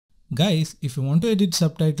Guys, if you want to edit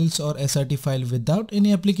subtitles or SRT file without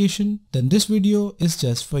any application, then this video is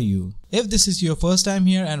just for you. If this is your first time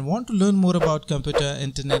here and want to learn more about computer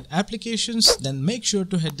internet applications, then make sure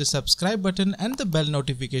to hit the subscribe button and the bell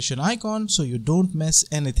notification icon so you don't miss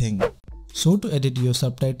anything. So to edit your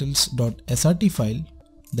subtitles.srt file,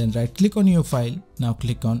 then right click on your file. Now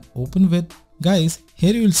click on open with. Guys,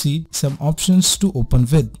 here you will see some options to open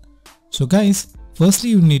with. So guys,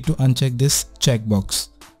 firstly you need to uncheck this checkbox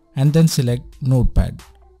and then select Notepad.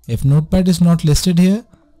 If Notepad is not listed here,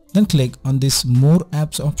 then click on this More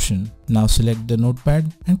Apps option. Now select the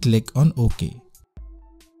Notepad and click on OK.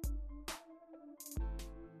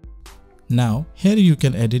 Now here you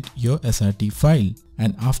can edit your SRT file,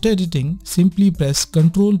 and after editing simply press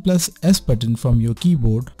Ctrl+S button from your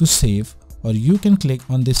keyboard to save, or you can click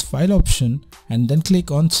on this file option and then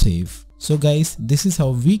click on save. So guys, this is how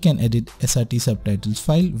we can edit SRT subtitles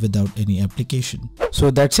file without any application.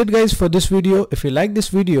 So that's it guys for this video. If you like this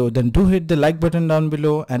video, then do hit the like button down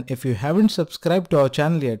below, and if you haven't subscribed to our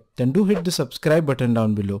channel yet, then do hit the subscribe button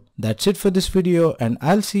down below. That's it for this video, and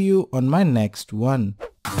I'll see you on my next one.